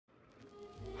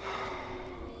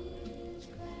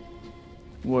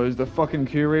Was the fucking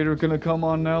curator gonna come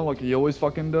on now like he always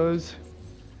fucking does?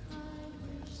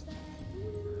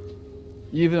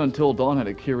 Even Until Dawn had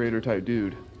a curator type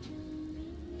dude.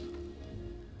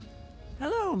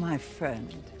 Hello, my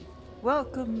friend.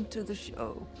 Welcome to the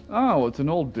show. Oh, it's an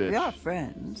old bitch. We are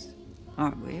friends,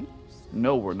 aren't we?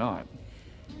 No, we're not.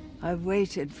 I've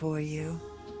waited for you.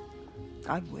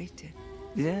 I've waited.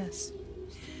 Yes.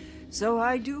 So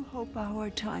I do hope our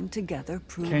time together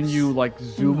proves... Can you, like,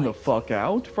 zoom the fuck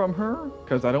out from her?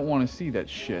 Because I don't want to see that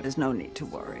shit. There's no need to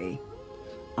worry.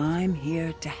 I'm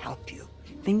here to help you.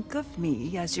 Think of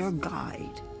me as your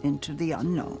guide into the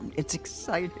unknown. It's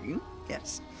exciting,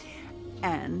 yes,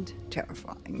 and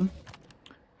terrifying.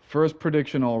 First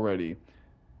prediction already.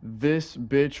 This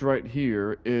bitch right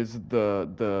here is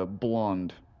the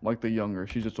blonde, like the younger.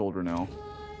 She's just older now.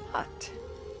 But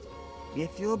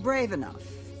if you're brave enough,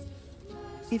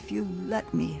 if you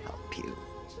let me help you,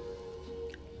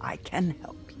 I can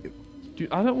help you.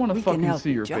 Dude, I don't want to fucking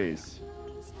see your each other. face.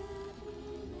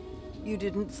 You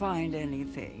didn't find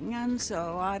anything, and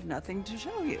so I've nothing to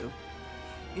show you.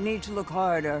 You need to look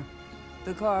harder.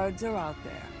 The cards are out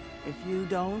there. If you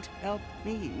don't help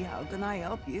me, how can I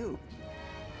help you?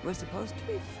 We're supposed to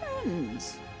be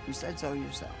friends. You said so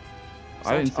yourself.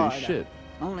 I didn't Search say harder. shit.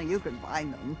 Only you can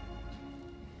find them.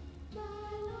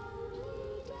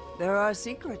 There are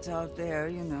secrets out there,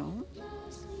 you know.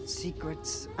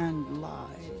 Secrets and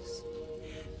lies.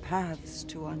 Paths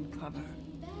to uncover,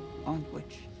 on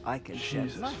which I can shed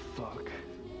Jesus light, fuck.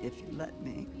 if you let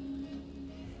me.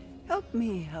 Help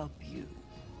me help you.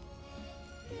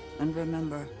 And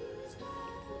remember,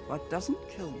 what doesn't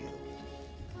kill you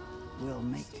will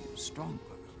make you stronger.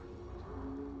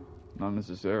 Not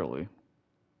necessarily.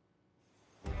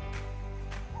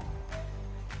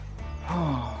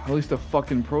 At least the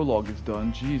fucking prologue is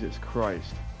done. Jesus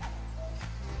Christ.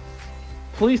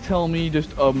 Please tell me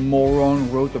just a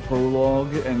moron wrote the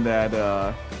prologue and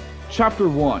that Chapter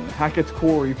 1, Hackett's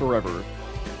Quarry forever,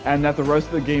 and that the rest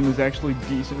of the game is actually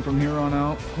decent from here on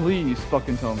out. Please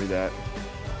fucking tell me that.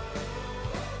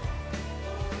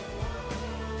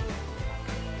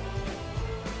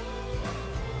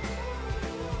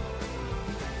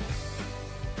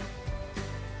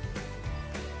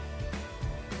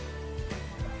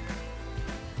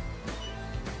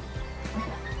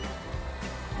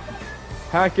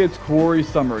 Hackett's Quarry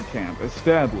Summer Camp,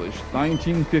 established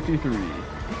 1953.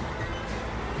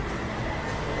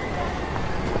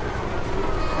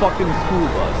 Fucking school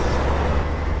bus.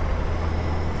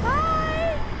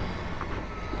 Bye!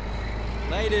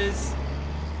 Ladies,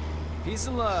 peace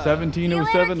and love.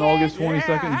 1707, August 22nd,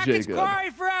 Hackett's Jacob. Quarry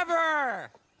forever!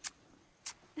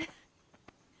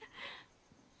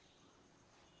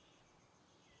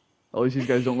 At least these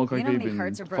guys don't look like You know how they've many been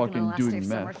cards are broken on the fucking last day doing of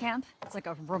summer meth. camp? It's like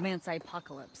a romance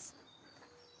apocalypse.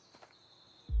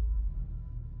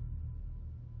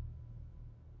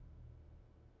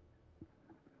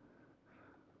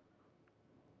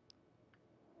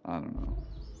 I don't know.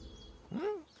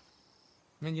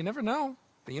 I mean, you never know.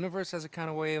 The universe has a kind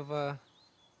of way of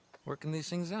working these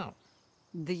things out.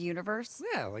 The universe?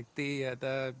 Yeah, like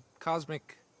the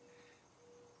cosmic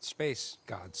space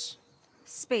gods.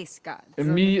 Space gods.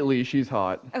 Immediately, she's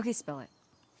hot. Okay, spell it.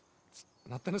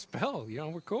 Nothing to spell, you know,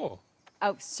 we're cool.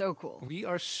 Oh, so cool. We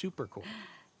are super cool.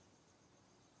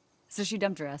 So she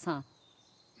dumped her ass, huh?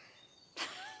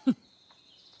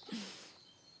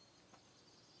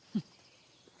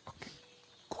 Okay,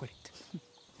 quit it.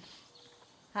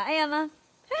 Hi, Emma.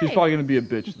 She's Hey. probably gonna be a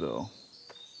bitch, though.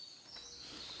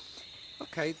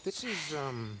 Okay, this is,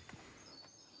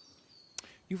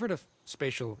 you've heard of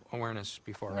spatial awareness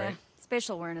before, Yeah, right?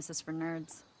 spatial awareness is for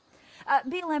nerds.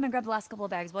 Beat a lamb and grab the last couple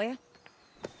of bags, will you?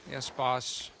 Yes,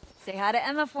 boss. Say hi to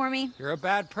Emma for me. You're a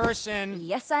bad person.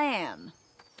 Yes, I am.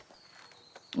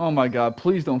 Oh my god,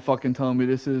 please don't fucking tell me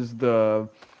this is the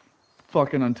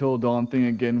fucking Until Dawn thing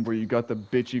again where you got the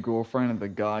bitchy girlfriend and the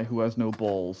guy who has no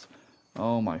balls.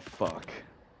 Oh my fuck.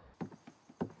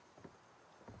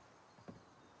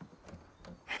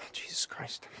 Jesus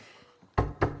Christ.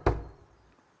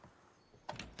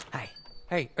 Hi.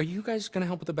 Hey, are you guys gonna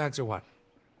help with the bags or what?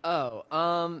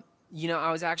 Oh, you know,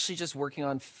 I was actually just working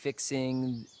on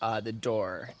fixing the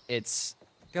door.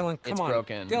 Dylan, come It's on.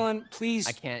 broken. Dylan, please.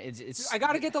 I can't. It's. I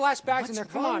gotta get the last bags in What's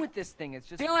there. Come wrong on. with this thing? It's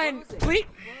just. Dylan, frozen. please.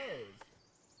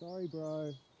 Sorry,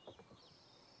 bro.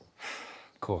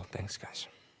 Cool, thanks, guys.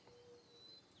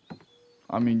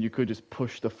 I mean, you could just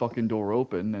push the fucking door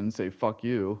open and say, fuck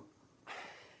you.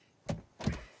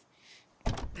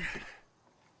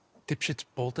 Dipshits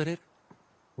bolted it?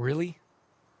 Really?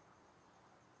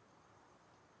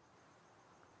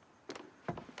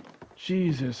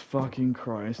 Jesus fucking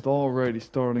Christ. Already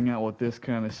starting out with this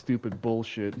kind of stupid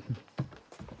bullshit.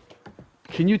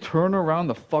 Can you turn around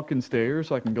the fucking stairs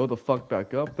so I can go the fuck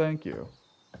back up? Thank you.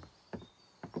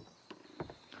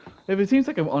 If it seems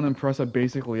like I'm unimpressed at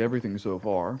basically everything so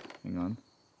far. Hang on.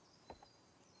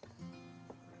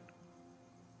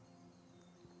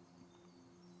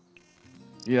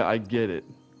 Yeah, I get it.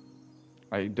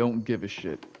 I don't give a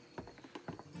shit.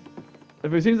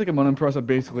 If it seems like I'm unimpressed at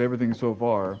basically everything so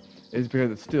far, it's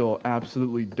because it's still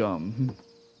absolutely dumb.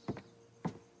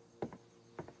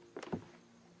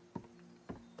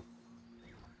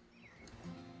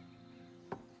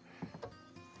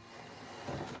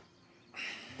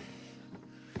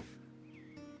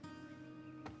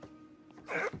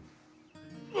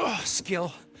 Ugh,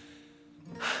 skill.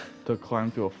 To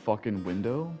climb through a fucking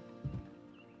window?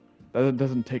 That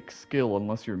doesn't take skill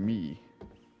unless you're me.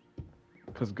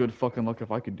 Cause good fucking luck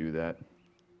if I could do that.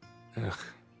 Ugh.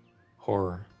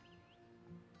 Horror.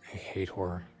 I hate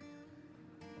horror.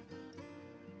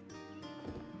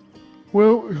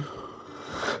 Well,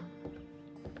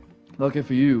 lucky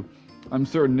for you, I'm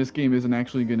certain this game isn't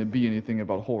actually going to be anything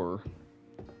about horror.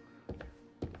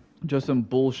 Just some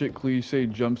bullshit cliche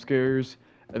jump scares,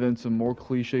 and then some more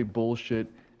cliche bullshit,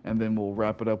 and then we'll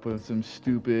wrap it up with some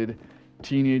stupid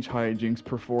teenage hijinks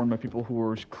performed by people who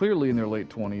are clearly in their late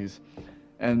 20s,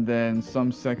 and then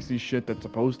some sexy shit that's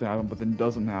supposed to happen but then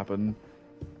doesn't happen.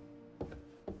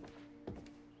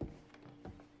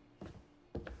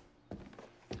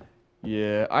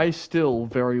 Yeah, I still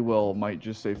very well might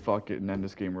just say fuck it and end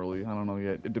this game early. I don't know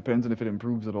yet. It depends on if it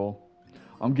improves at all.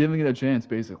 I'm giving it a chance,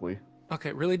 basically.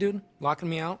 Okay, really, dude? Locking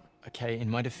me out? Okay, in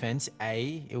my defense,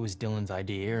 A, it was Dylan's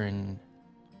idea, and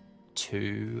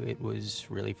 2, it was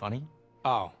really funny.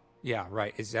 Oh, yeah,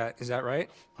 right. Is that right?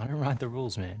 I don't write the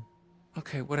rules, man.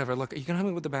 Okay, whatever. Look, you can help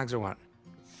me with the bags or what?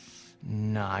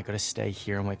 Nah, I gotta stay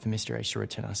here and wait for Mr. H to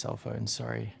return our cell phone,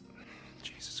 sorry.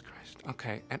 Jesus Christ.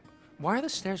 Okay, and why are the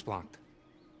stairs blocked?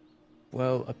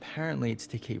 Well, apparently it's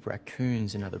to keep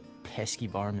raccoons and other pesky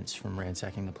varmints from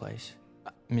ransacking the place.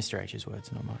 Mr. H's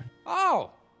words, not mine.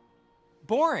 Oh!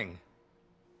 Boring.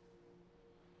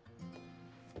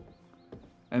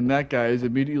 And that guy is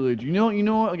immediately, you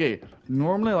know what? Okay,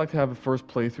 normally I like to have a first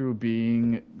playthrough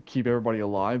being keep everybody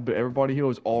alive, but everybody here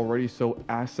was already so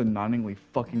asininingly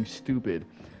fucking stupid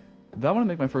that I want to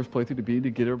make my first playthrough to be to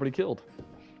get everybody killed.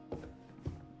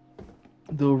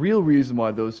 The real reason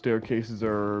why those staircases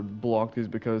are blocked is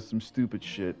because some stupid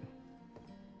shit.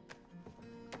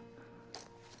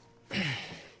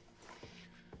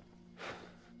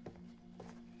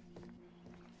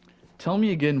 Tell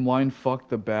me again why in fuck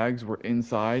the bags were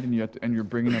inside and you're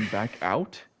bringing them back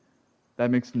out? That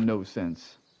makes no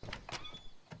sense.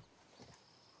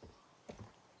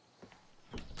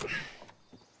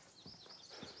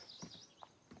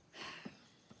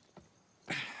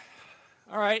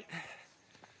 All right.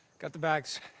 Got the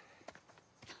bags.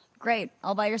 Great.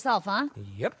 All by yourself, huh?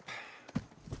 Yep.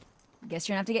 Guess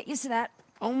you're gonna have to get used to that.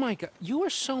 Oh my god, you are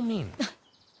so mean.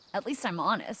 At least I'm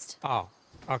honest. Oh,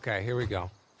 okay, here we go.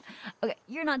 Okay,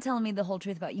 you're not telling me the whole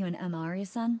truth about you and Emma, are you,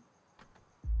 son?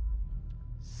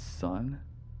 Son?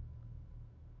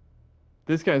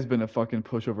 This guy's been a fucking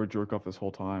pushover jerk off this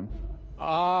whole time.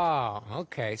 Oh,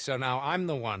 okay, so now I'm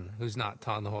the one who's not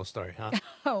telling the whole story, huh?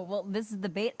 Oh, well, this is the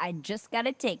bait I just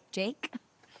gotta take, Jake.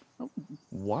 Oh,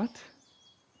 What?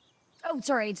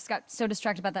 sorry, I just got so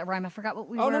distracted about that rhyme, I forgot what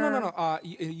we were... Oh, no.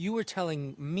 You were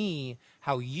telling me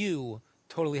how you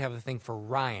totally have a thing for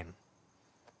Ryan.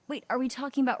 Wait, are we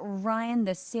talking about Ryan,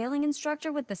 the sailing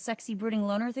instructor with the sexy brooding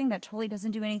loner thing that totally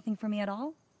doesn't do anything for me at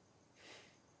all?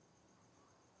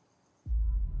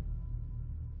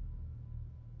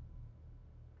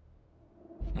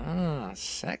 Ah,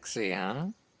 sexy, huh?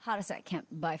 Hottest at camp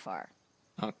by far.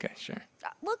 Okay, sure.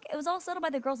 Look, it was all settled by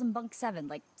the girls in bunk 7,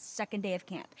 like, second day of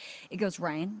camp. It goes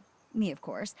Ryan, me of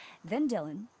course, then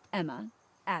Dylan, Emma,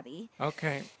 Abby,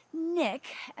 Okay. Nick,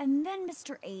 and then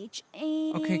Mr. H,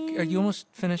 and... Okay, are you almost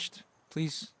finished,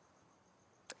 please?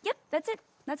 Yep, that's it.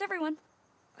 That's everyone.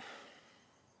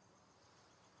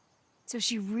 So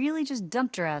she really just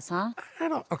dumped her ass, huh? I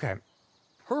don't... Okay.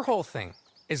 Her whole thing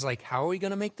is like, how are we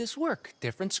gonna make this work?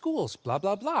 Different schools, blah,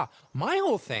 blah, blah. My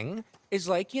whole thing is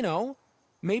like, you know,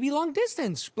 maybe long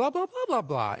distance, blah, blah, blah, blah,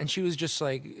 blah. And she was just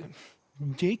like,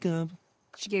 Jacob.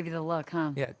 She gave you the look,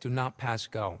 huh? Yeah, do not pass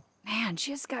go. Man,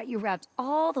 she just got you wrapped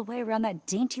all the way around that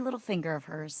dainty little finger of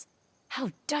hers. How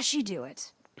does she do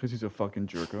it? Because he's a fucking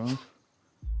jerk off.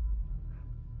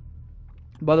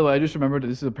 By the way, I just remembered that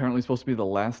this is apparently supposed to be the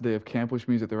last day of camp, which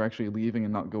means that they're actually leaving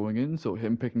and not going in, so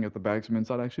him picking up the bags from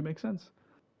inside actually makes sense.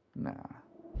 Nah.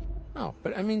 No,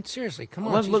 but I mean, seriously, come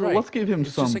on, Let's she's right. let's give him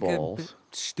It's some just like balls.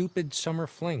 a stupid summer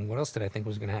fling. What else did I think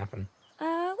was gonna happen?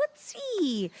 Let's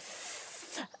see.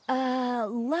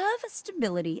 Love,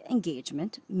 stability,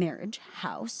 engagement, marriage,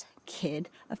 house, kid,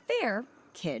 affair,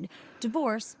 kid,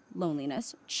 divorce,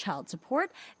 loneliness, child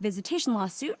support, visitation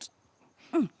lawsuit,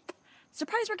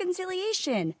 surprise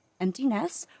reconciliation, empty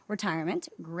nest, retirement,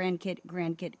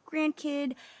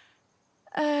 grandkid,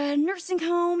 nursing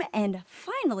home, and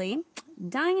finally,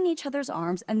 dying in each other's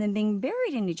arms and then being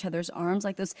buried in each other's arms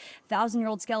like those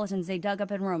 1,000-year-old skeletons they dug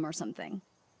up in Rome or something.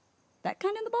 That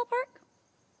kind of in the ballpark?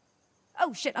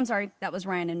 Oh, shit, I'm sorry. That was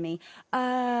Ryan and me.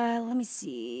 Let me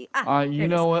see. Here You it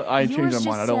know is. what? I changed Yours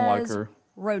my mind. I just don't like says her.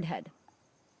 Roadhead.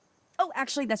 Oh,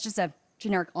 actually, that's just a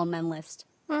generic all-men list.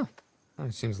 Oh,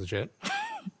 that seems legit.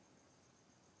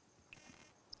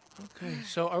 Okay,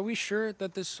 so are we sure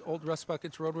that this old rust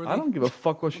bucket's roadworthy? I don't give a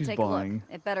fuck what she's Take buying. a look.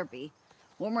 It better be.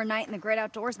 One more night in the great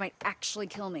outdoors might actually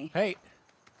kill me. Hey,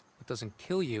 what doesn't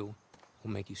kill you will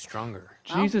make you stronger.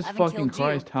 Well, Jesus haven't fucking killed you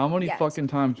Christ, how many yet. fucking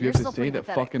times do you You're have to still say pretty that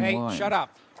pathetic. fucking Hey, line? shut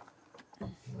up.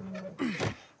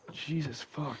 Jesus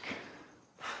fuck.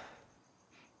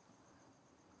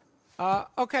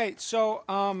 Okay, so,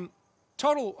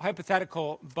 total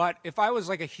hypothetical, but if I was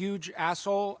like a huge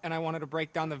asshole and I wanted to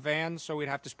break down the van so we'd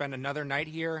have to spend another night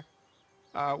here,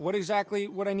 what exactly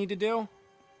would I need to do?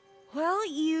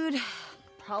 Well, you'd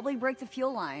probably break the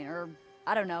fuel line, or,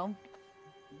 I don't know,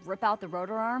 rip out the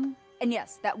rotor arm. And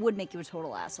yes, that would make you a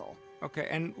total asshole. Okay,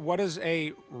 and what does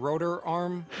a rotor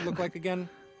arm look like again?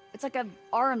 It's like an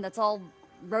arm that's all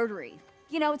rotary.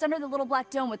 You know, it's under the little black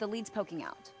dome with the leads poking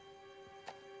out.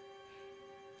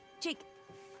 Jake,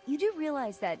 you do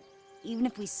realize that even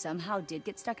if we somehow did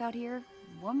get stuck out here,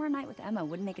 one more night with Emma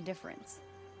wouldn't make a difference.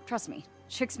 Trust me,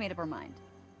 Chick's made up her mind.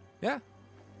 Yeah.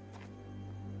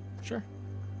 Sure.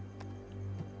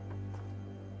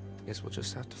 Guess we'll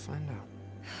just have to find out.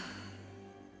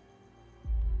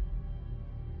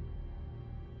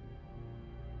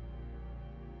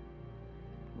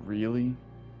 Really?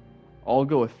 I'll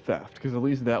go with theft, because at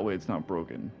least that way it's not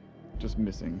broken. Just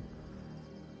missing.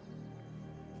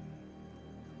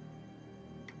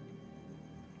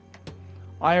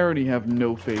 I already have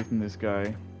no faith in this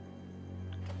guy.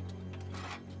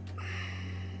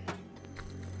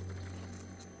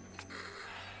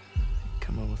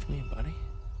 Come on with me, buddy.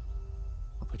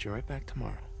 I'll put you right back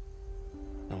tomorrow.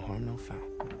 No harm, no foul.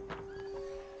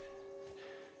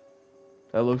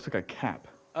 That looks like a cap.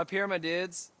 Up here, my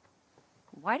dudes.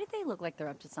 Why did they look like they're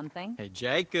up to something? Hey,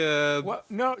 Jacob. What?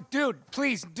 No, dude,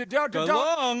 please, don't. Go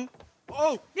long.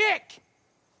 Oh, Nick!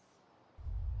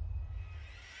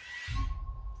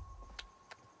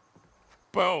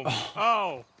 Boom.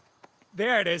 Oh,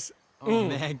 there it is. Oh,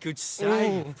 man, good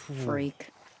save. Freak.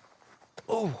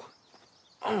 Oh.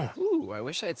 Ooh, I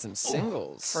wish I had some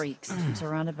singles. Freaks. I'm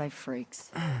surrounded by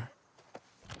freaks.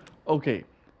 Okay,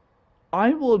 I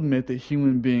will admit that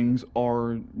human beings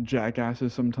are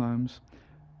jackasses sometimes,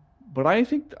 but I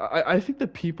think the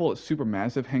people that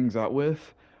Supermassive hangs out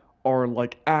with are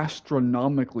like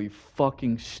astronomically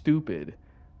fucking stupid.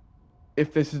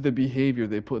 If this is the behavior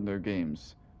they put in their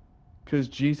games, because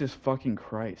Jesus fucking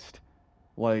Christ,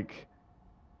 like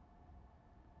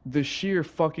the sheer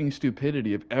fucking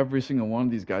stupidity of every single one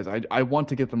of these guys, I want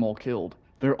to get them all killed.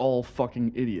 They're all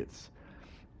fucking idiots.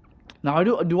 Now,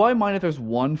 do I mind if there's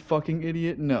one fucking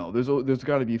idiot? No, there's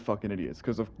got to be fucking idiots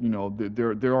because of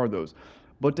there are those,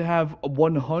 but to have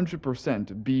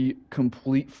 100% be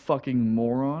complete fucking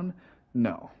moron,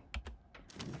 no,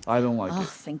 I don't like Oh, it.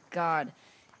 thank God.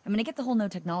 I'm gonna get the whole no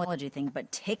technology thing,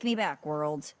 but take me back,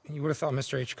 world. You would have thought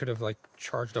Mr. H could have, like,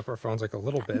 charged up our phones, like, a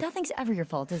little bit. Nothing's ever your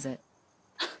fault, is it?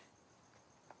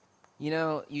 You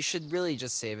know, you should really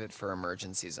just save it for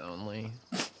emergencies only.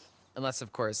 Unless,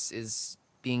 of course, is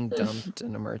being dumped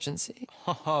an emergency?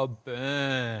 Oh,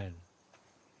 burn.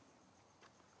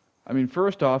 I mean,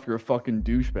 first off, you're a fucking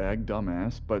douchebag,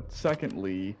 dumbass, but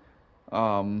secondly,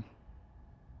 wait,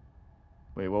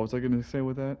 what was I gonna say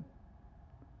with that?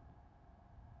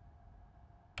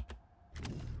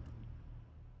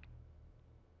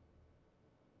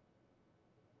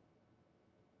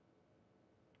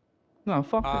 No,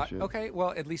 fuck that shit. Okay,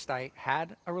 well, at least I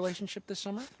had a relationship this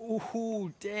summer.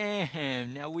 Ooh,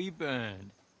 damn. Now we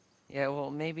burned. Yeah, well,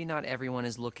 maybe not everyone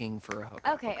is looking for a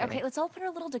hookup. Okay, let's all put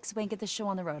our little dicks away and get this show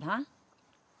on the road, huh?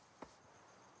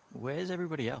 Where's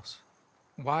everybody else?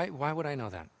 Why would I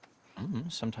know that?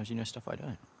 Sometimes you know stuff I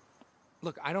don't.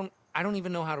 Look, I don't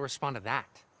even know how to respond to that.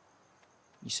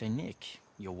 You say, Nick,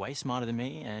 you're way smarter than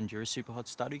me, and you're a super hot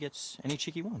stud who gets any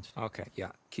chick he wants. Okay, yeah,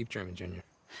 keep dreaming, Junior.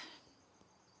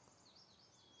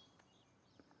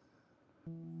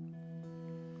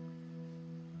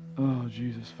 Oh,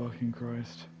 Jesus fucking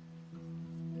Christ.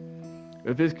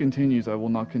 If this continues, I will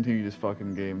not continue this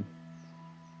fucking game.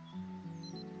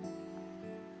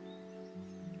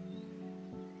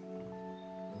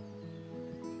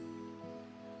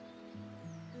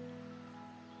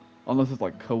 Unless it's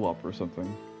like co-op or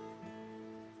something.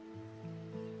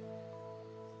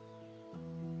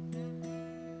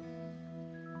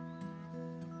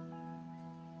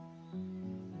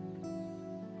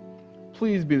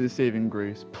 Please be the saving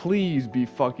grace. Please be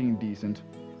fucking decent.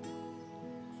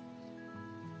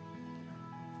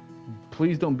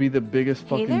 Please don't be the biggest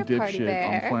Hey fucking there, Party dipshit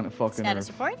Bear. on planet fucking Status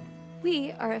Earth. report?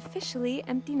 We are officially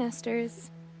empty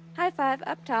nesters. High five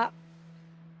up top.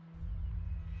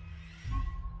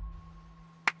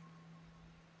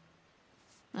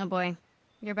 Oh boy,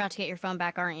 you're about to get your phone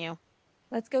back, aren't you?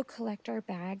 Let's go collect our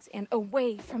bags and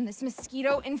away from this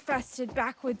mosquito-infested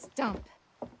backwoods dump.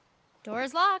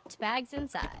 Door's locked, bags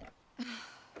inside.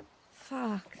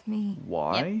 Fuck me.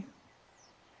 Why?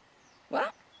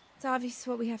 Well, it's obvious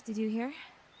what we have to do here.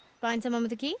 Find someone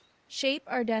with a key? Shape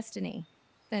our destiny.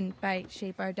 Then by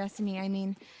shape our destiny, I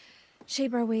mean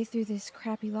shape our way through this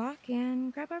crappy lock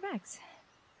and grab our bags.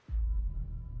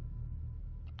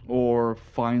 Or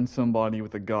find somebody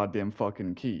with a goddamn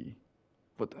fucking key.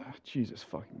 But, Jesus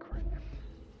fucking Christ.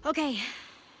 Okay,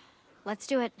 let's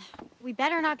do it. We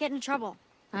better not get into trouble.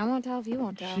 I won't tell if you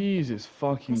won't tell. Jesus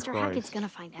fucking Mr. Christ. Hackett's gonna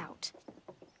find out.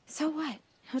 So what?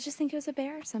 He'll just think it was a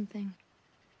bear or something.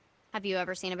 Have you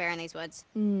ever seen a bear in these woods?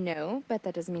 No, but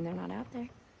that doesn't mean they're not out there.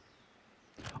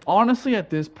 Honestly, at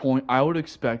this point, I would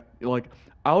expect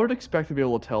to be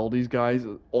able to tell these guys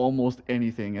almost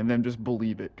anything and then just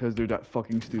believe it, because they're that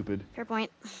fucking stupid. Fair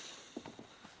point.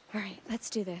 All right, let's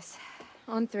do this.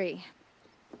 On 3.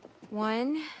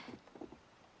 1,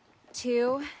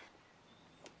 2,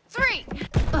 3!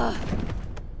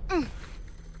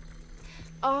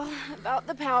 All about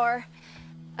the power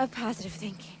of positive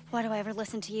thinking. Why do I ever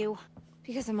listen to you?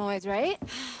 Because I'm always right.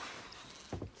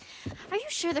 Are you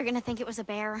sure they're gonna think it was a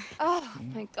bear? Oh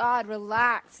my god,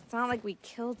 relax. It's not like we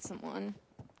killed someone.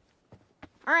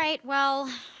 All right, well,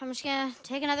 I'm just gonna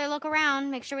take another look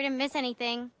around, make sure we didn't miss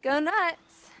anything. Go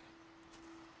nuts.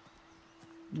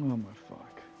 Oh my fuck.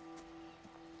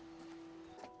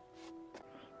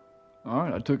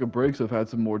 Alright, I took a break so I've had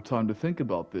some more time to think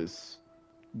about this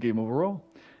game overall.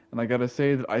 And I gotta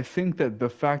say that I think that the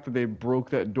fact that they broke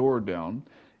that door down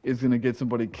is gonna get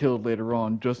somebody killed later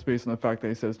on, just based on the fact that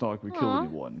they said it's not like we killed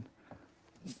anyone.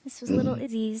 This was little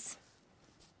Izzy's.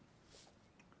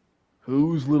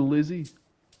 Who's little Izzy?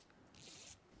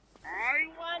 I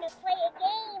want to play a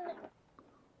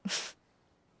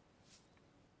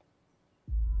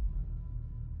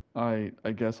game.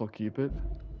 I guess I'll keep it.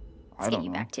 I Let's don't get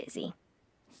you know. back to Izzy.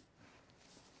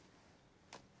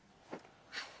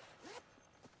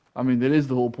 I mean, that is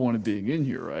the whole point of being in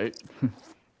here, right?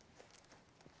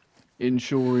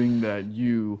 Ensuring that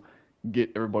you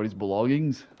get everybody's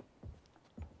belongings.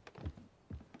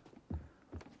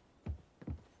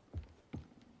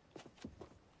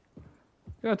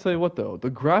 Gotta tell you what though, the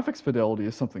graphics fidelity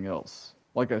is something else.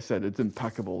 Like I said, it's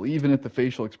impeccable, even if the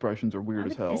facial expressions are weird How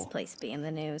as would this hell. place be in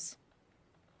the news?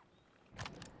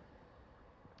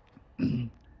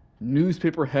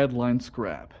 Newspaper headline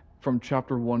scrap from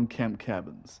Chapter 1 Camp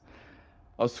Cabins.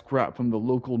 A scrap from the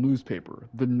local newspaper,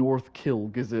 the North Kill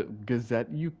Gazette.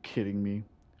 You kidding me?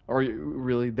 Are you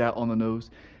really that on the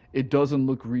nose? It doesn't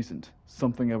look recent.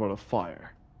 Something about a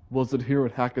fire. Was it here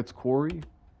at Hackett's Quarry?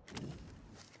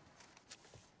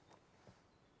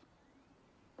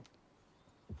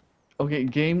 Okay,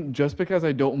 game, just because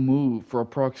I don't move for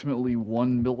approximately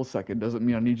 1 millisecond doesn't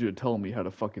mean I need you to tell me how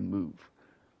to fucking move.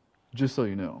 Just so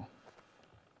you know.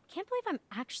 Can't believe I'm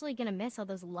actually gonna miss all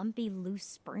those lumpy, loose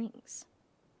springs.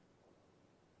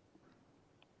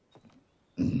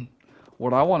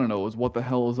 What I want to know is what the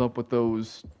hell is up with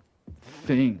those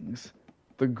things.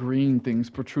 The green things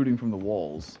protruding from the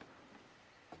walls.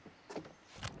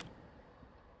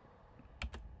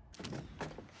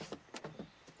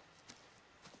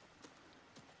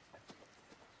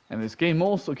 And this game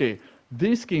also, okay,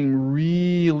 this game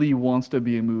really wants to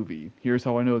be a movie. Here's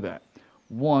how I know that.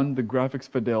 1, the graphics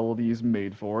fidelity is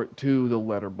made for it. 2, the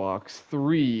letterbox.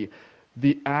 3,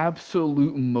 the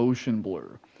absolute motion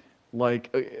blur.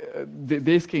 Like,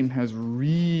 this game has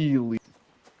really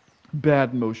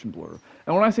bad motion blur.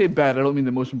 And when I say bad, I don't mean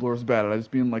the motion blur is bad. I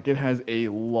just mean like it has a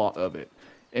lot of it.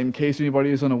 In case anybody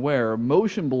is unaware,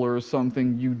 motion blur is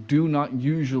something you do not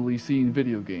usually see in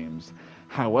video games.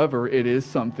 However, it is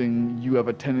something you have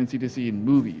a tendency to see in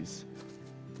movies.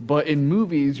 But in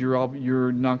movies,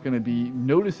 you're not going to be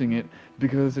noticing it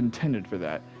because it's intended for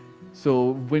that.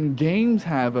 So when games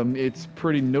have them, it's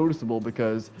pretty noticeable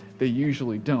because they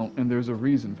usually don't, and there's a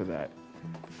reason for that.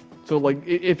 So like,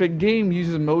 if a game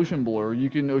uses motion blur, you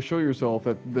can show yourself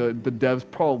that the devs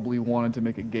probably wanted to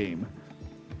make a game.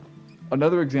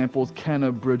 Another example is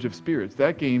Kenna Bridge of Spirits.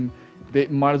 That game, they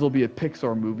might as well be a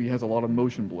Pixar movie, has a lot of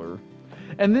motion blur.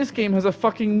 And this game has a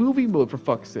fucking movie mode, for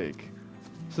fuck's sake.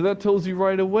 So that tells you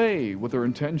right away what their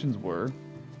intentions were.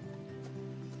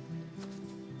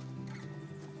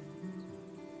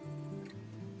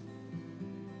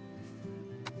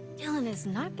 Dylan is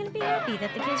not going to be happy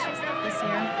that the kids just left this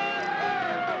year.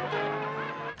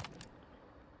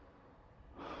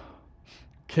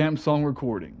 Camp song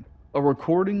recording. A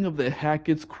recording of the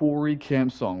Hackett's Quarry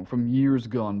camp song from years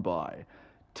gone by.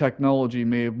 Technology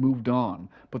may have moved on,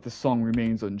 but the song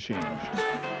remains unchanged.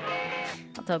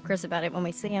 I'll tell Chris about it when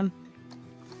we see him.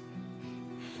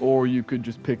 Or you could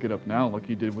just pick it up now like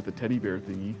you did with the teddy bear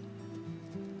thingy.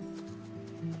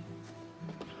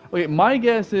 Okay, my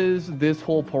guess is this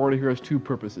whole party here has two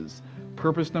purposes.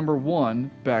 Purpose number one,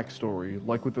 backstory,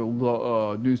 like with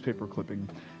the newspaper clipping.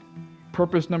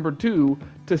 Purpose number two,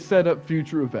 to set up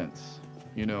future events.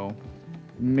 You know,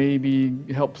 maybe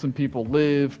help some people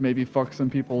live, maybe fuck some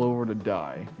people over to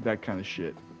die. That kind of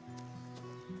shit.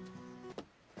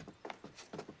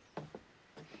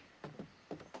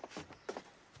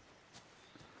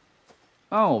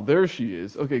 Oh, there she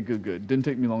is. Okay, good, good. Didn't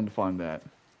take me long to find that.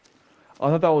 I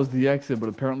thought that was the exit, but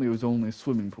apparently it was only a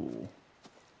swimming pool.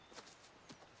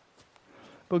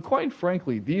 But quite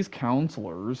frankly, these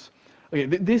counselors... Okay,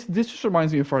 this just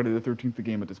reminds me of Friday the 13th, the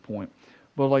game at this point.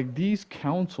 But, like, these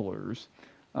counselors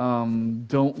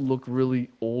don't look really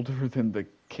older than the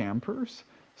campers.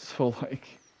 So, like,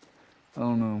 I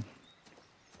don't know.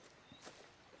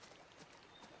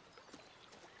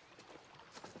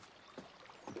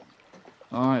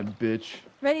 Alright, bitch.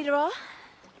 Ready to roll?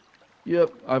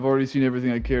 Yep, I've already seen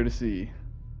everything I care to see.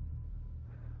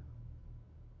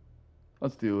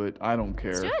 Let's do it. I don't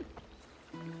care. Let's do it.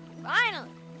 Finally.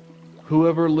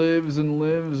 Whoever lives and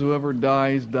lives, whoever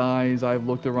dies, dies. I've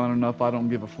looked around enough, I don't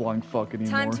give a flying fuck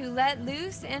anymore. Time to let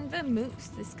loose and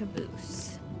vamoose this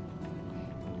caboose.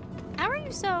 How are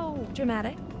you so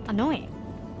Dramatic. annoying?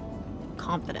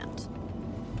 Confident.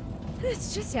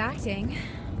 It's just acting.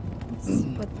 It's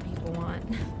what the people want.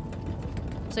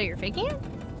 So you're faking it?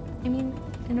 I mean,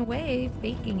 in a way,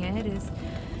 faking it is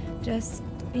just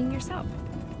being yourself,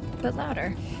 but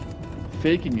louder.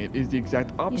 Faking it is the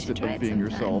exact You opposite should try of it being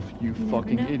sometime. yourself, you never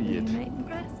fucking know who idiot. You might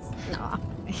impress. No.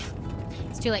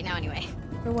 It's too late now anyway.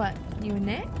 For what? You and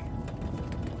Nick?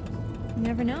 You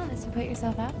never know unless you put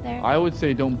yourself out there. I would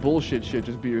say don't bullshit shit,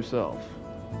 just be yourself.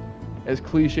 As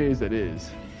cliche as that is.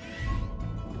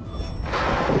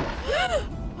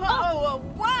 Oh,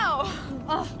 wow!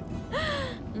 Oh.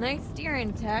 Nice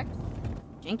steering, Tex.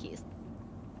 Jinkies.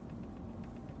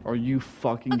 Are you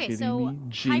fucking Okay, kidding so me?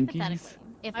 Jinkies? hypothetically,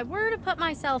 if I were to put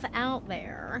myself out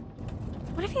there,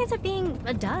 what if he ends up being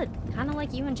a dud? Kind of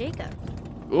like you and Jacob.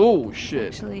 Oh,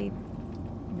 shit. Actually,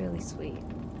 really sweet.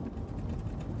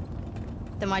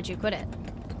 Then why'd you quit it?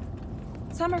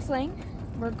 Summer fling.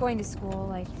 We're going to school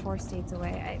like 4 states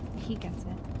away. He gets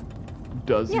it.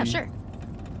 Does he? Yeah, sure.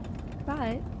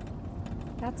 But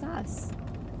that's us.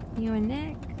 You and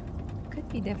Nick could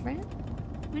be different.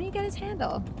 When do you get his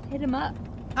handle? Hit him up.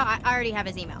 Oh, I already have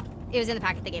his email. It was in the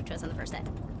packet they gave to us on the first day.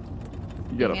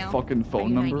 You got Email, a fucking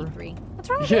phone number? 93. What's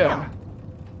wrong with Yeah. email?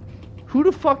 Who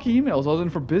the fuck emails other than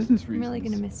for business I'm reasons? really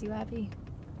gonna miss you, Abby.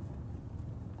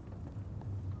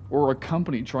 Or a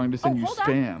company trying to send you hold on.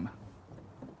 spam.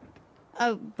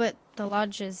 Oh, but the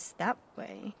lodge is that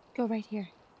way. Go right here.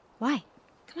 Why?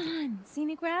 Come on,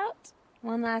 scenic route.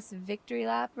 One last victory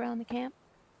lap around the camp.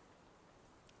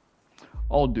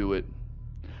 I'll do it.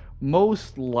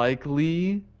 Most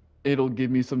likely, it'll give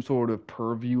me some sort of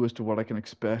purview as to what I can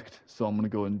expect, so I'm gonna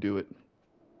go and do it.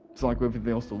 It's not like we have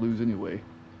anything else to lose anyway.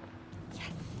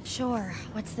 Sure.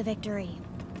 What's the victory?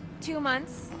 2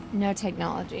 months, no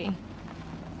technology.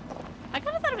 I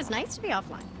kind of thought it was nice to be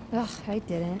offline. Ugh, I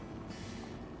didn't.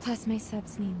 Plus, my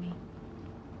subs need me.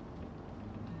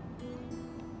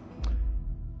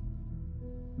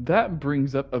 That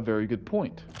brings up a very good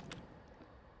point.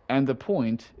 And the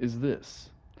point is this.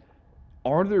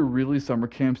 Are there really summer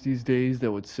camps these days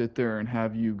that would sit there and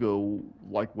have you go,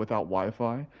 like, without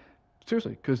Wi-Fi?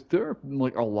 Seriously, because there are,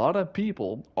 like, a lot of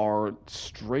people are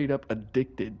straight up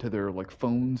addicted to their, like,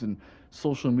 phones and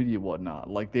social media and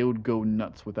whatnot. Like, they would go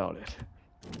nuts without it.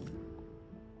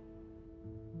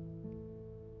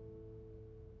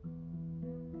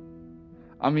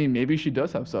 I mean, maybe she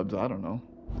does have subs, I don't know.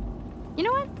 You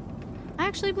know what? I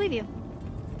actually believe you.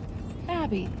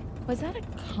 Abby, Was that a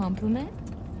compliment?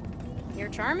 Your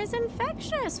charm is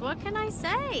infectious. What can I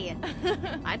say?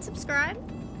 I'd subscribe.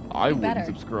 I You wouldn't better.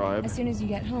 subscribe. As soon as you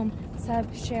get home,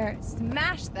 sub, share,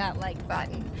 smash that like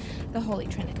button. The Holy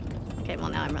Trinity. Okay, well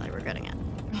now I'm really regretting it.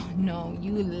 Oh no,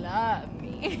 you love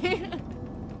me.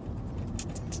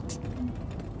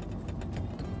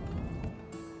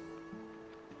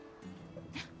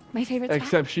 My favorite spot?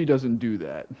 Except she doesn't do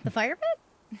that. The fire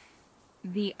pit?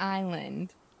 The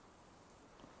island.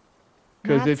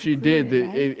 Because if That's she did, weird,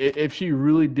 right? if she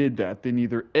really did that, then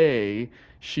either A,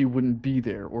 she wouldn't be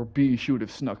there, or B, she would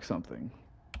have snuck something.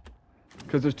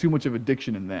 Because there's too much of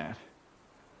addiction in that.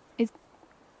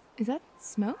 Is that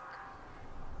smoke?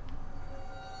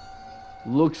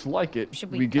 Looks like it.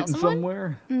 Should we we kill getting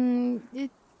someone? somewhere? It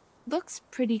looks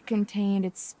pretty contained.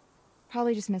 It's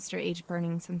probably just Mr. H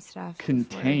burning some stuff. before,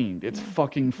 Contained. It's you know,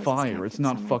 fucking because it's time fire. for It's the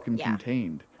not summer. fucking Yeah.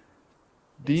 contained.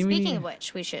 Do you Speaking mean? of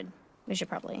which, we should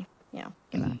probably, get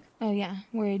back. Oh yeah,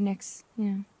 worried Nick's,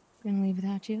 gonna leave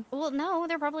without you. Well, no,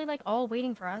 they're probably like all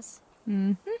waiting for us.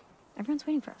 Mm-hmm. Everyone's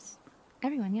waiting for us.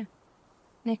 Everyone, yeah.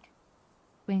 Nick,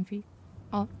 waiting for you.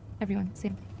 Everyone,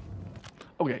 same.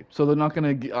 Okay, so they're not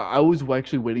gonna. I was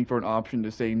actually waiting for an option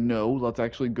to say no. Let's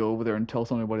actually go over there and tell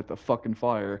somebody it's a fucking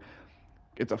fire.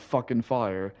 It's a fucking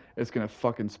fire. It's gonna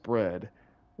fucking spread,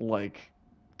 like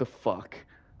the fuck.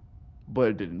 But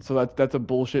it didn't. So that's a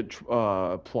bullshit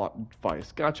plot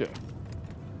device. Gotcha.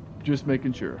 Just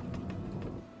making sure.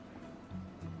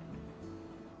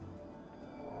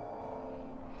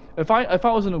 If I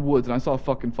was in the woods and I saw a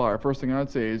fucking fire, first thing I'd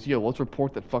say is, yo, let's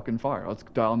report that fucking fire. Let's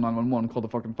dial 911 and call the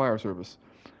fucking fire service.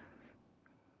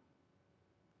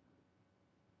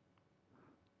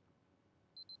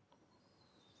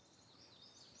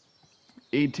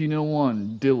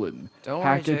 $1801 Dylan. Don't worry,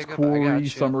 Hackett's Jacob. I got Quarry you.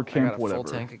 Summer Camp, I got a whatever.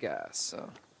 full tank of gas, so.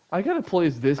 I gotta play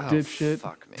as this Oh, dipshit.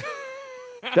 fuck me.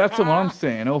 That's what I'm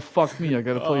saying. Oh fuck me, I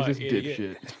gotta play Oh, as this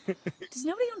idiot. dipshit. Does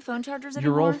nobody own phone chargers You're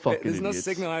anymore? all fucking There's no idiots.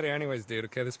 signal out here anyways, dude.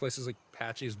 Okay, this place is like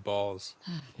patchy as balls.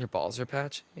 Your balls are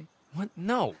patchy. What?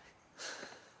 No.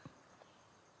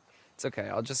 It's okay.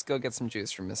 I'll just go get some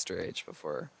juice from Mr. H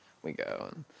before we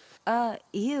go. And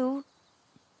You.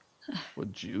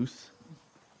 What, juice?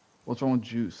 What's wrong with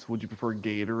juice? Would you prefer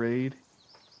Gatorade?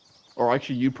 Or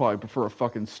actually, you probably prefer a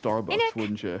fucking Starbucks, Nick.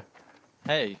 wouldn't you?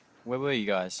 Hey, where were you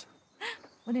guys?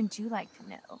 Wouldn't you like to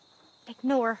know?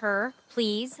 Ignore her,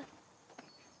 please.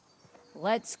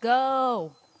 Let's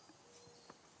go.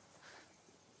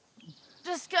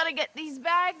 Just gotta get these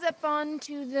bags up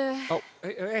onto the... Oh,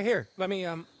 hey, here. Let me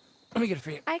get it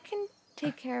for you. I can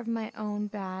take care of my own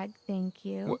bag, thank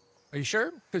you. What? Are you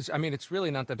sure? Because I mean, it's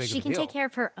really not that big She of a can deal. take care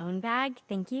of her own bag,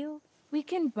 thank you. We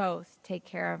can both take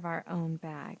care of our own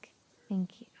bag.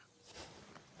 Thank you.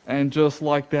 And just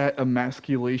like that,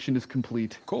 emasculation is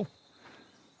complete. Cool.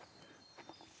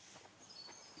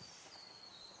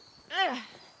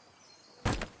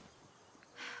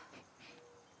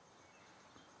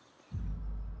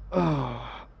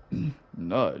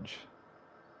 Nudge.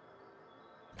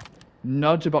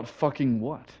 Nudge about fucking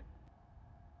what?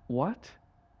 What?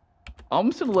 I'm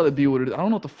just gonna let it be what it is. I don't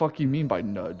know what the fuck you mean by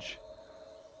nudge.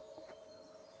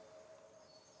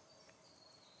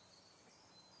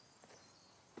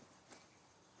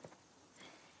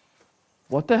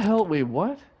 What the hell? Wait,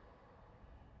 what?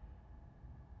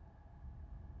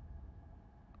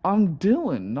 I'm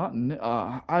Dylan, not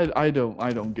I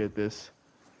don't get this.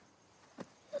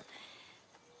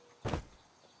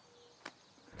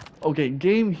 Okay,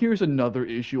 game, here's another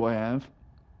issue I have.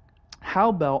 How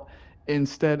about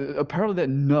instead, apparently that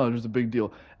nudge is a big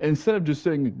deal. Instead of just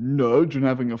saying nudge and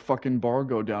having a fucking bar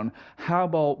go down, how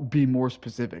about be more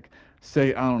specific?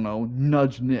 Say, I don't know,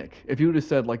 nudge Nick. If you would have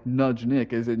said like nudge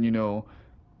Nick, as in,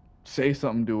 say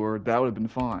something to her, that would have been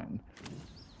fine.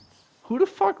 Who the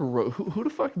fuck wrote, who the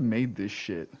fuck made this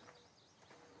shit?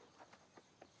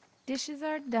 Dishes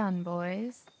are done,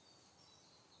 boys.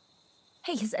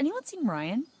 Hey, has anyone seen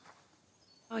Ryan?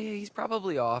 oh yeah, he's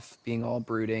probably off being all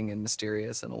brooding and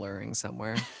mysterious and alluring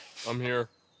somewhere. I'm here.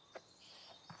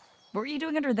 What were you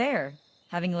doing under there?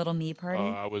 Having a little me party?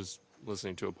 I was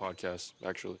listening to a podcast,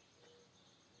 actually.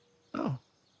 Oh,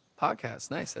 podcast.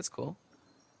 Nice. That's cool.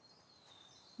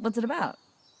 What's it about?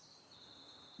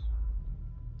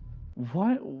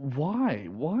 What? Why?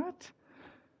 What?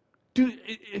 Dude,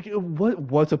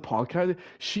 what's a podcast?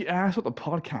 She asked what the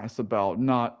podcast's about,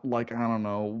 not like, I don't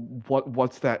know,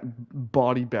 what's that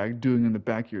body bag doing in the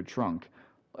back of your trunk?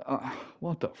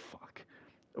 What the fuck?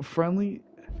 Friendly?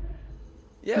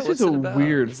 Yeah, This what's is it a about?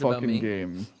 weird Is it about fucking me?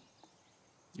 game.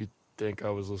 You'd think I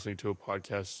was listening to a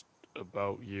podcast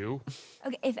About you?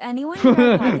 Okay, if anyone heard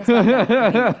a podcast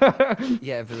about that, maybe.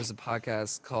 Yeah, if there was a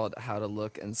podcast called How to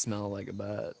Look and Smell Like a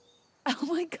Butt. Oh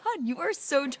my god, you are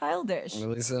so childish. At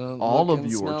least I don't All look of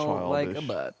and you are smell like a childish.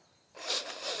 butt.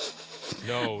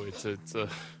 No, it's a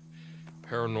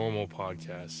paranormal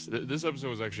podcast. This episode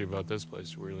was actually about this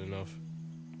place, weirdly enough.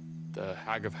 The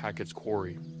Hag of Hackett's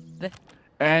Quarry.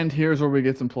 And here's where we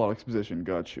get some plot exposition.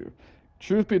 Got you.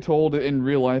 Truth be told, in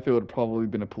real life, it would have probably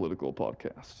been a political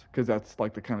podcast, because that's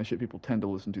like the kind of shit people tend to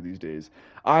listen to these days.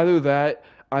 Either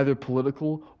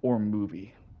political or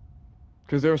movie.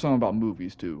 Because there are some about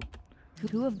movies too.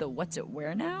 Who of the what's it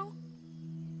where now?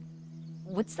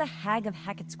 What's the Hag of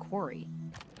Hackett's Quarry?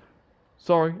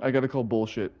 Sorry, I gotta call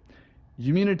bullshit.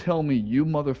 You mean to tell me you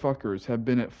motherfuckers have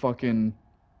been at fucking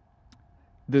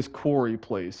this quarry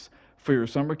place for your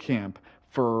summer camp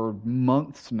for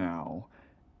months now,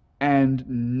 and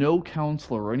no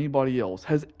counselor or anybody else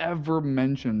has ever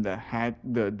mentioned the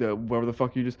whatever the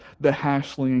fuck the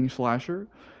hash slinging slasher,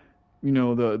 you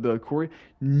know, the quarry.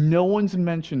 No one's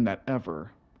mentioned that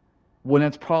ever, when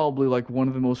that's probably like one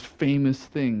of the most famous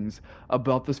things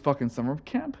about this fucking summer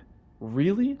camp.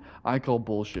 Really? I call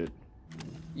bullshit.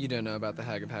 You don't know about the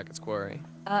Hag of Hackett's Quarry.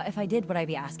 If I did, would I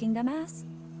be asking dumbass?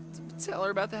 Tell her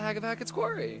about the Hag of Hackett's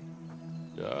Quarry.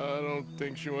 I don't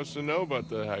think she wants to know about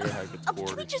the Hag of Hackett's Can we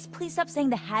Quarry. just please stop saying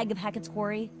the Hag of Hackett's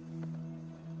Quarry?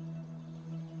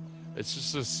 It's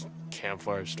just this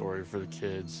campfire story for the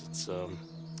kids. It's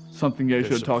Something you guys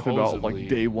should there's have talked about like supposedly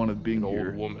day one of being an here.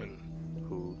 old woman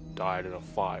who died in a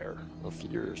fire a few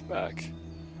years back.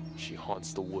 She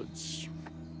haunts the woods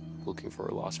looking for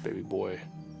her lost baby boy.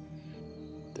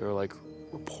 There are like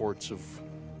reports of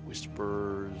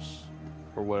whispers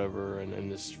or whatever,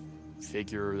 and this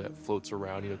figure that floats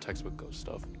around, you know, textbook ghost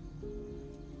stuff.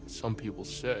 Some people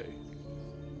say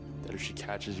that if she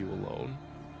catches you alone,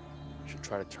 she'll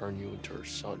try to turn you into her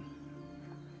son.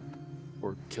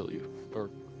 Or kill you. Or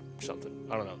something.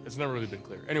 I don't know. It's never really been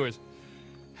clear. Anyways,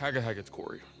 Hag of Hackett's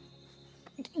Quarry.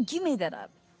 You made that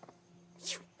up.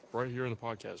 It's right here in the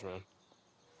podcast, man.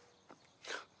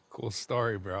 Cool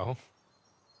story, bro.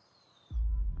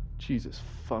 Jesus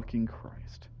fucking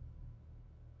Christ.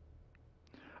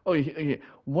 Oh, yeah.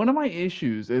 One of my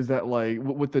issues is that, like,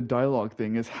 with the dialogue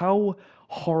thing, is how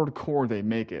hardcore they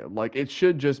make it. Like, it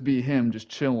should just be him just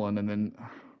chilling and then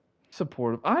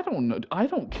supportive. I don't know. I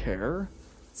don't care.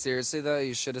 Seriously, though,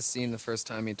 you should have seen the first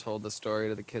time he told the story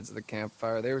to the kids at the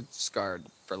campfire. They were scarred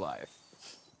for life.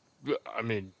 I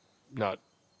mean, not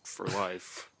for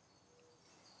life.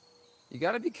 You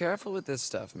gotta be careful with this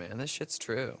stuff, man. This shit's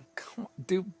true. Come on,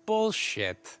 dude,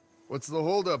 bullshit. What's the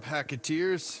holdup,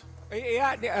 Hacketeers?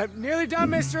 Yeah, nearly done,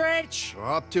 Mr. H.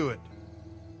 We're up to it.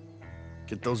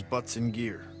 Get those butts in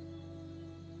gear.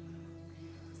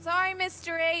 Sorry,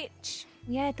 Mr. H.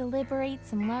 We had to liberate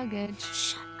some luggage.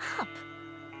 Shut up.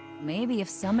 Maybe if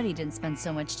somebody didn't spend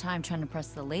so much time trying to press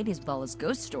the ladies' ball as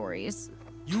ghost stories.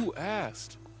 You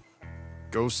asked.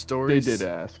 Ghost stories? They did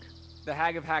ask. The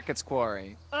Hag of Hackett's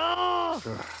Quarry.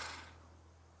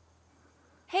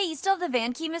 Hey, you still have the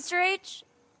van key, Mr. H?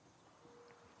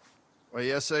 Well,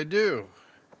 yes, I do.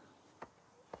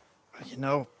 You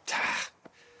know,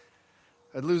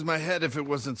 I'd lose my head if it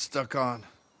wasn't stuck on.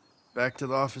 Back to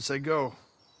the office I go.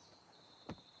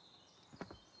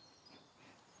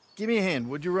 Give me a hand,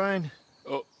 would you, Ryan?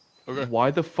 Oh, okay.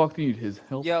 Why the fuck do you need his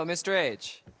help? Yo, Mr.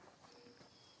 H.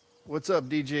 What's up,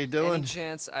 DJ Dylan? Any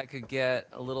chance I could get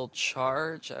a little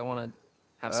charge? I want to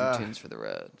have some tunes for the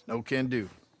road. No can do.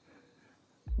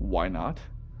 Why not?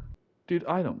 Dude,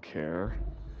 I don't care.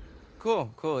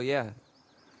 Cool, yeah.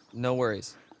 No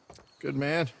worries. Good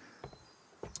man.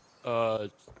 No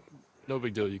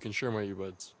big deal. You can share my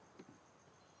earbuds.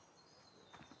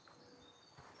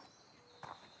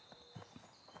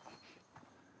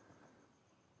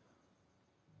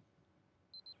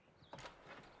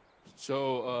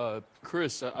 So,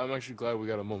 Chris, I'm actually glad we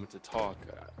got a moment to talk.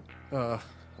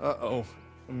 Uh-oh.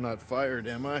 I'm not fired,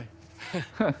 am I?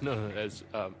 No, it's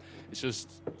just,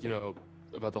 you know,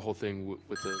 about the whole thing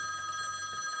with the...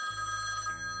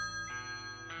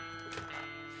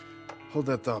 Hold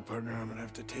that thought, partner. I'm gonna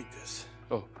have to take this.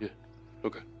 Oh, yeah.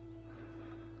 Okay.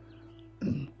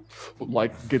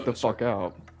 Like, get the fuck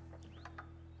out.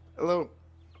 Hello?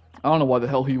 I don't know why the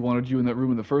hell he wanted you in that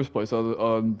room in the first place,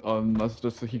 unless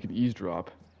just so he could eavesdrop.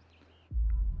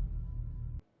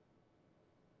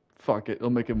 Fuck it, it'll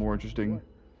make it more interesting.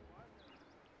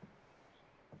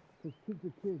 This kid's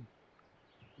a kid.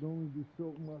 It'll only be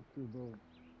salt and mustard, though.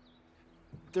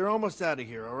 They're almost out of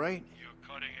here, all right? You're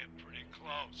cutting it pretty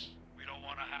close. We don't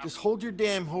want to have... Just hold your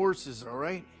damn horses, all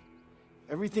right?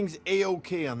 Everything's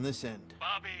A-okay on this end.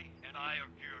 Bobby and I are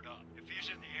geared up.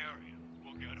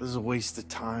 This is a waste of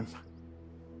time.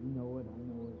 You know it, I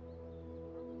know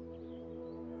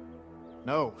it.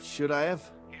 No, should I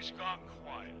have? He's gone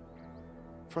quiet.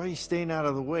 Try staying out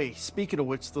of the way. Speaking of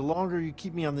which, the longer you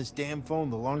keep me on this damn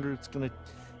phone, the longer it's gonna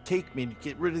take me to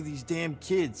get rid of these damn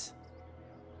kids.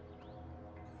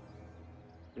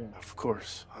 Yeah. Of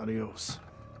course. Adios.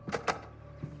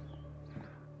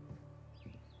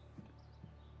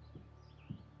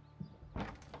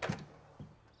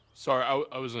 Sorry,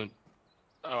 I wasn't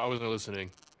listening.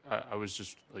 I was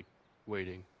just like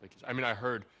waiting. Like, I mean, I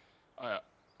heard. I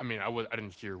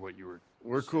didn't hear what you were.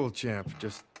 We're cool, champ.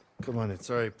 Just come on in.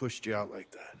 Sorry I pushed you out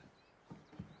like that.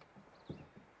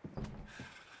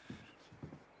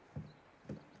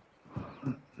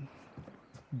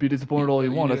 Be disappointed all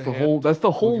you want. need That's a the hand whole. That's the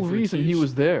whole looking for reason he keys?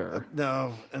 was there.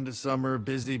 No, end of summer,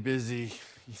 busy.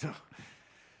 You know.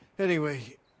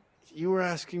 Anyway, you were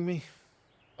asking me?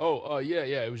 Oh, yeah.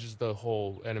 It was just the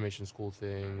whole animation school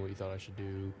thing. What you thought I should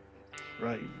do.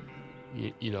 Right.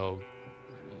 You know,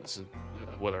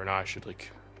 whether or not I should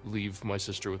like leave my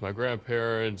sister with my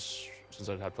grandparents, since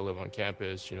I'd have to live on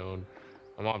campus. You know, and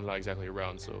my mom's not exactly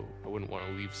around, so I wouldn't want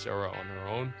to leave Sarah on her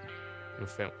own. You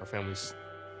know, our family's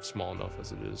small enough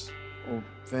as it is. Well,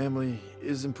 family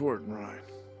is important, Ryan.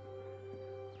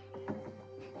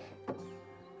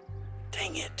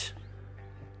 Dang it.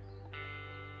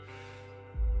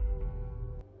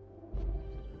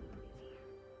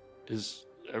 Is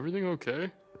everything okay?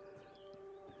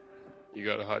 You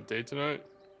got a hot date tonight?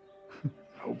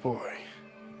 Oh boy.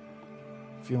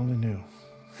 If you only knew.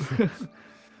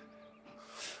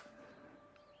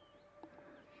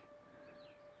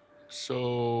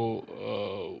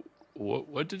 So,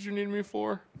 what did you need me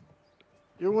for?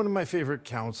 You're one of my favorite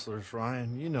counselors,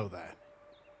 Ryan. You know that.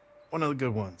 One of the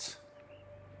good ones.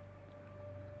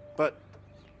 But,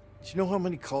 do you know how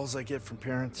many calls I get from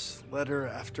parents, letter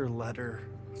after letter,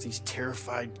 with these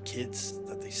terrified kids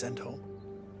that they send home?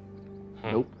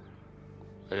 Nope.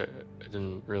 I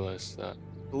didn't realize that.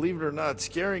 Believe it or not,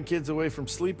 scaring kids away from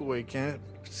sleepaway camp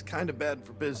is kind of bad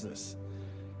for business.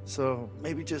 So,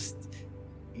 maybe just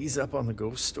ease up on the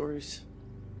ghost stories?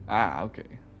 Ah, okay.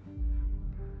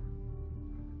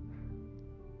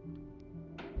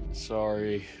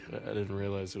 Sorry, I didn't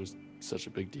realize it was such a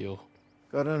big deal.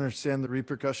 Gotta understand the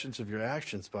repercussions of your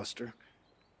actions, Buster.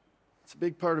 It's a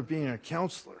big part of being a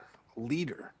counselor, a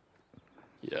leader.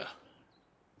 Yeah.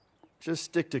 Just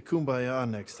stick to kumbaya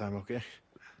next time, okay?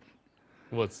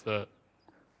 What's that?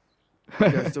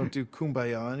 You guys don't do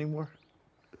kumbaya anymore?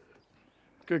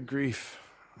 Good grief.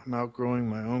 I'm outgrowing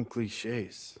my own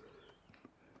cliches.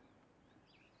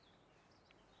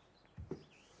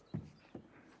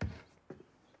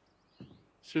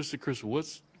 Seriously, Chris,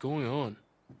 what's going on?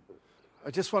 I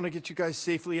just want to get you guys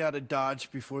safely out of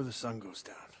Dodge before the sun goes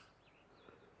down.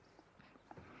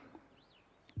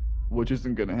 Which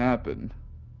isn't gonna happen.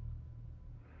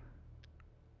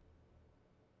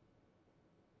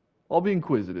 I'll be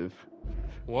inquisitive.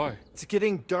 Why? It's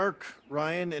getting dark,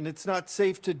 Ryan, and it's not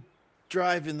safe to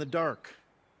drive in the dark.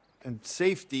 And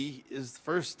safety is the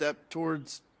first step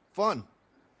towards fun.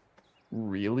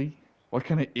 Really? What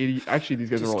kind of idiot? Actually, these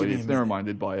guys Just are all give me a idiots. Never minute.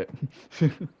 minded by it.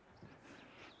 Where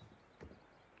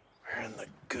in the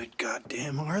good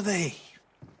goddamn are they?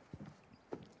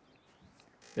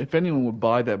 If anyone would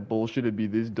buy that bullshit, it'd be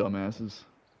these dumbasses.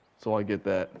 So I get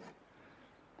that.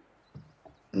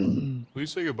 Will you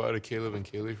say goodbye to Caleb and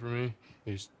Kaylee for me?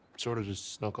 They sort of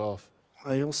just snuck off.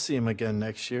 You'll see him again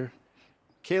next year.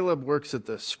 Caleb works at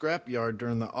the scrapyard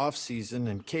during the off-season,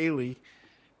 and Kaylee,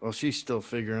 well, she's still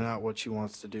figuring out what she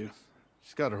wants to do.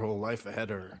 She's got her whole life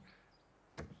ahead of her.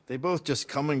 They both just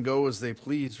come and go as they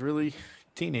please, really.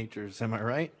 Teenagers, am I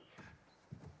right?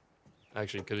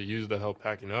 Actually, could have used the help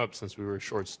packing up since we were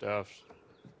short-staffed.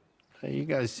 Hey, you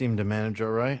guys seem to manage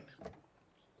all right.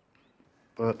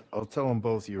 But I'll tell them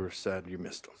both you were sad you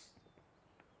missed them.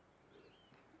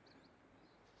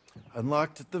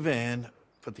 Unlocked the van,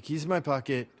 put the keys in my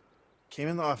pocket, came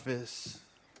in the office.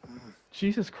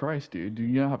 Jesus Christ, dude. Do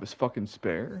you not have a fucking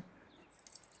spare?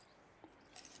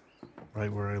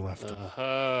 Right where I left him.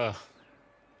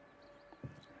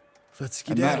 Let's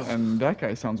And skedaddle. and that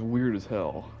guy sounds weird as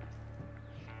hell.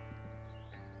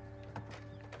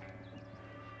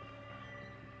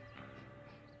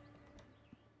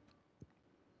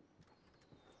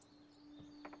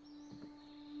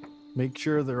 Make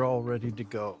sure they're all ready to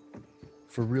go.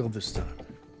 For real this time.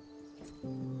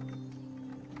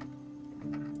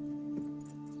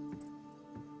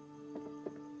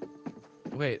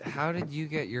 Wait, how did you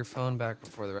get your phone back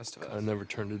before the rest of us? I never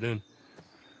turned it in.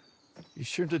 You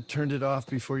should have turned it off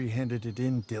before you handed it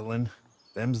in, Dylan.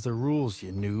 Them's the rules,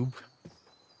 you noob.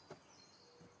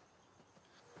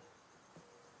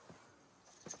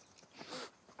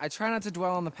 I try not to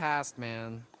dwell on the past,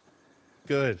 man.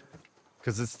 Good.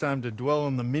 Because it's time to dwell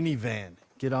on the minivan.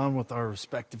 Get on with our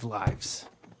respective lives.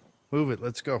 Move it,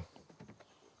 let's go.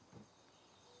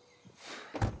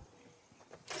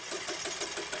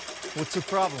 What's the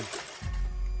problem?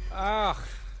 Ugh,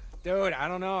 dude, I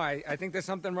don't know. I think there's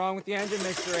something wrong with the engine,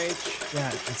 Mr. H. Yeah,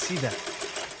 I can see that.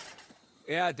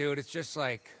 Yeah, dude, it's just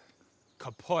like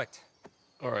kaput.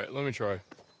 All right, let me try.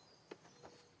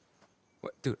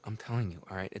 What, dude? I'm telling you,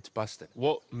 all right, it's busted.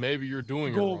 Well, maybe you're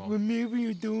doing it wrong. Maybe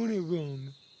you're doing it wrong.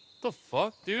 The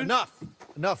fuck, dude?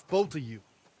 Enough, both of you.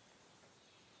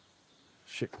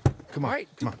 Shit, come on, All right,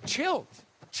 come dude, on. chill,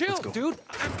 go. dude.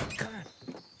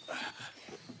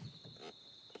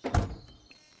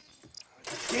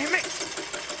 Damn it!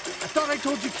 I thought I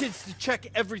told you kids to check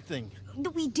everything.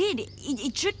 We did.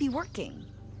 It should be working.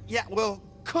 Yeah, well,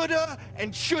 coulda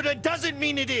and shoulda doesn't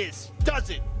mean it is, does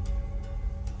it?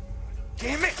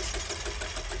 Damn it!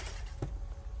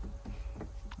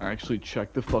 I actually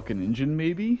checked the fucking engine,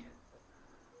 maybe?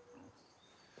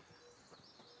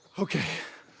 Okay.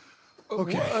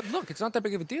 Okay. Well, look, it's not that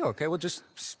big of a deal, okay? We'll just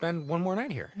spend one more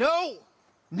night here. No!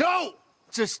 No!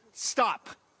 Just stop.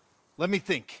 Let me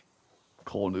think.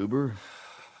 Call an Uber?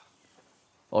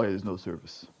 Oh yeah, there's no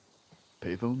service.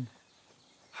 Payphone?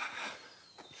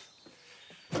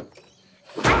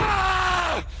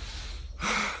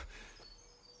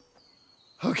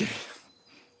 Okay.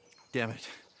 Damn it.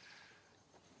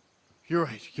 You're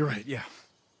right, yeah.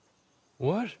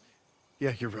 What?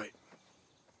 Yeah, you're right.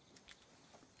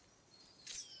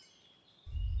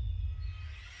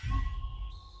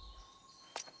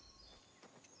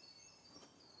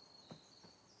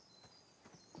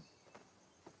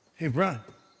 Hey, Ron.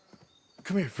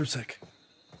 Come here for a sec.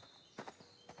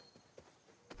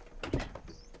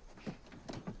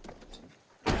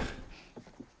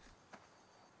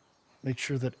 Make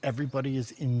sure that everybody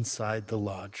is inside the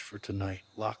lodge for tonight.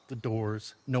 Lock the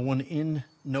doors. No one in,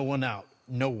 no one out.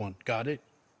 No one. Got it?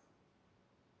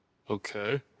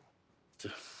 Okay.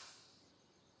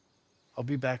 I'll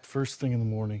be back first thing in the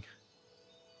morning,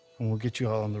 and we'll get you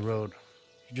all on the road.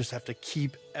 You just have to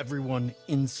keep everyone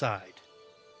inside.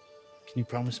 Can you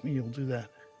promise me you'll do that?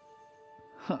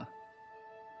 Huh.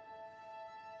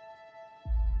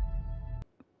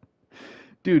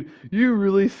 Dude, you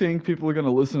really think people are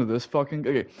gonna listen to this fucking...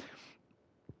 Okay.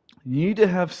 You need to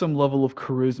have some level of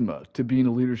charisma to be in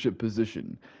a leadership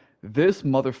position. This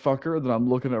motherfucker that I'm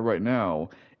looking at right now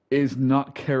is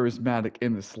not charismatic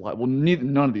in the slightest. Well,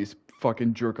 none of these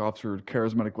fucking jerk-offs are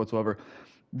charismatic whatsoever.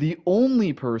 The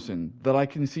only person that I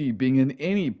can see being in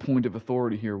any point of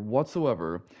authority here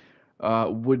whatsoever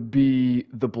would be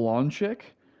the blonde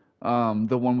chick,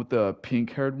 the one with the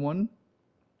pink-haired one,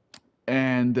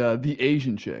 and the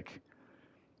Asian chick.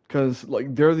 Because,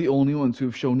 like, they're the only ones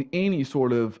who've shown any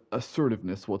sort of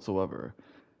assertiveness whatsoever.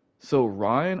 So,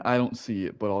 Ryan, I don't see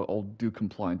it, but I'll do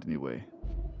compliant anyway.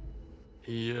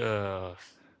 Yeah.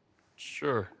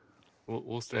 Sure.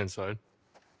 We'll stay inside.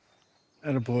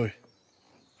 Attaboy.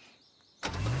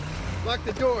 Lock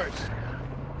the doors.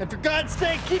 And for God's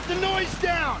sake, keep the noise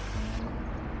down!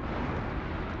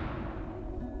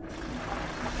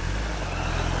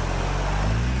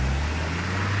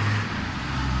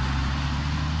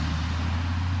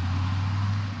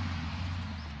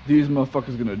 These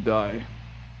motherfuckers gonna die.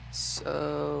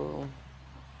 So,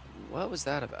 what was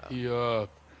that about? He,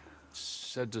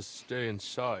 said to stay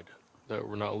inside, that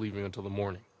we're not leaving until the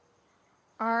morning.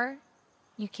 Are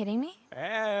you kidding me?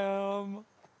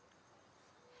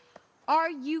 Are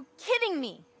you kidding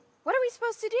me? What are we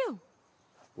supposed to do?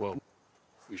 Well,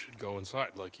 we should go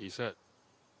inside, like he said.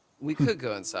 We could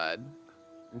go inside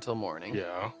until morning.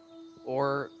 Yeah.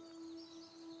 Or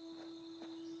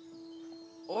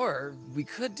we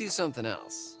could do something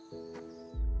else.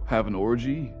 Have an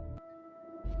orgy?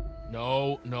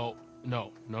 No.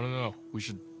 We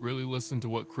should really listen to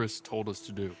what Chris told us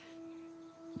to do.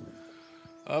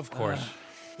 Of course.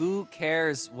 Who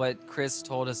cares what Chris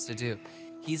told us to do?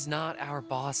 He's not our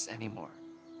boss anymore.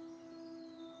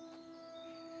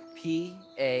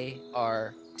 P-A-R-T.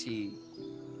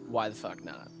 Why the fuck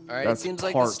not? All right, That's it seems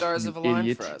like the stars have aligned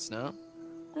idiot. for us, no?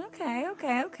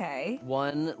 Okay.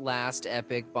 One last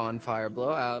epic bonfire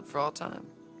blowout for all time.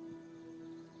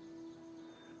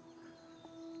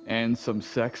 And some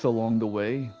sex along the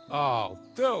way? Oh,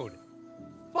 dude.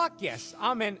 Fuck yes,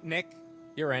 I'm in. Nick,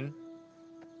 you're in.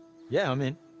 Yeah, I'm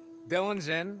in. Dylan's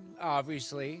in,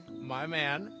 obviously. My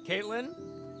man. Caitlin?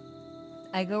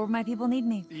 I go where my people need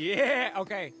me. Yeah,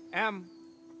 okay.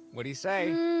 What do you say?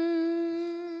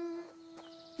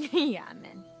 Yeah, I'm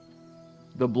in.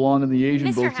 The blonde and the Asian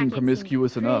Mr. both seem Hackett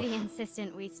promiscuous seemed enough. pretty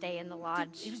insistent we stay in the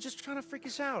lodge. He was just trying to freak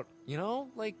us out, you know?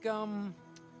 Like one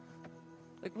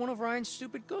of Ryan's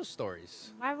stupid ghost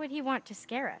stories. Why would he want to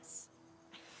scare us?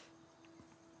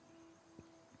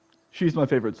 She's my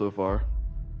favorite so far.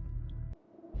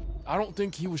 I don't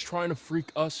think he was trying to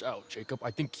freak us out, Jacob.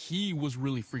 I think he was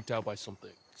really freaked out by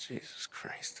something. Jesus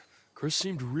Christ. Chris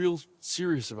seemed real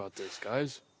serious about this,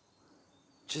 guys.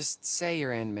 Just say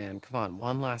you're in, man. Come on,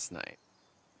 one last night.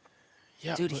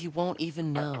 Yeah, dude, he won't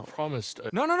even know. I promised.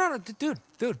 No, dude.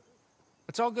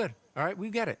 It's all good. All right, we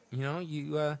get it. You know,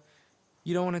 you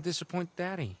don't want to disappoint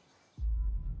Daddy.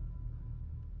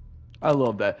 I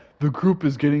love that. The group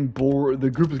is getting bored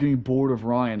of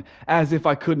Ryan, as if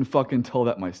I couldn't fucking tell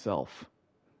that myself.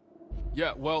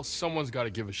 Yeah, well, someone's got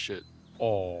to give a shit.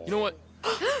 Oh. You know what?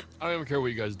 I don't even care what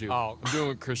you guys do. Oh. I'm doing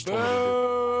what Chris told me to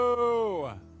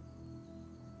do.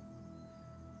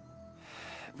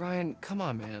 Ryan, come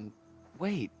on, man.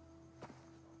 Wait.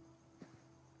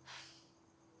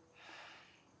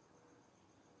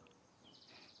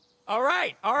 All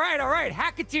right.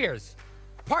 Hacketeers.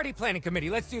 Party planning committee,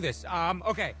 let's do this.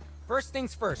 Okay, first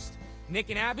things first. Nick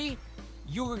and Abby,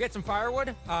 you will get some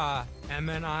firewood. Emma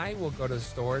and I will go to the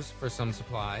stores for some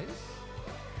supplies.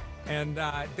 And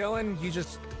Dylan, you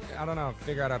just, I don't know,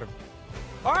 figure out how to...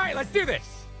 All right, let's do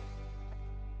this.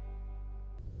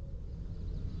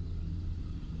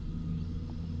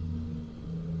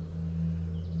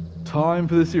 Time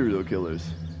for the serial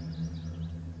killers.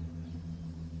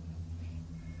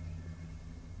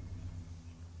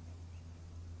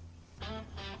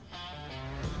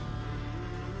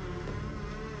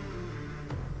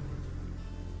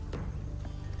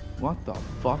 What the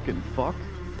fucking fuck?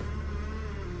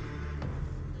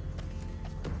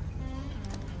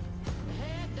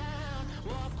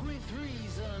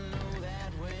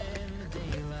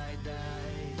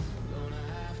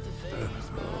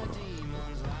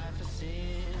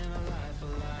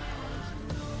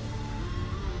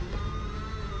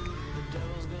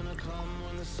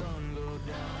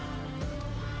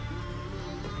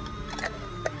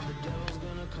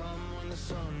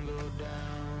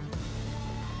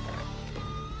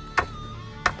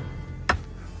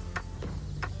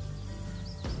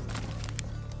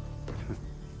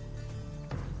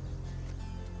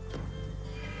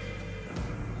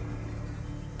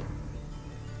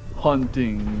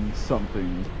 Hunting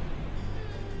something.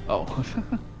 Oh.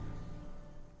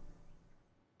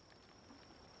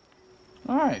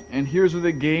 Alright, and here's where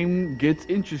the game gets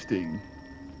interesting.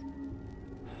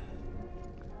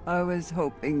 I was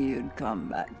hoping you'd come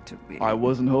back to me. I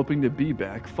wasn't hoping to be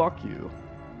back. Fuck you.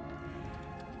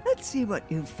 Let's see what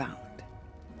you found.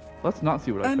 Let's not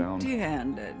see what I found.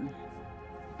 Empty-handed.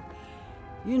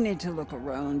 You need to look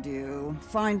around you,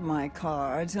 find my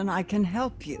cards, and I can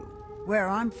help you. Where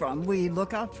I'm from, we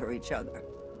look out for each other.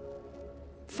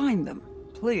 Find them,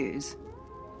 please.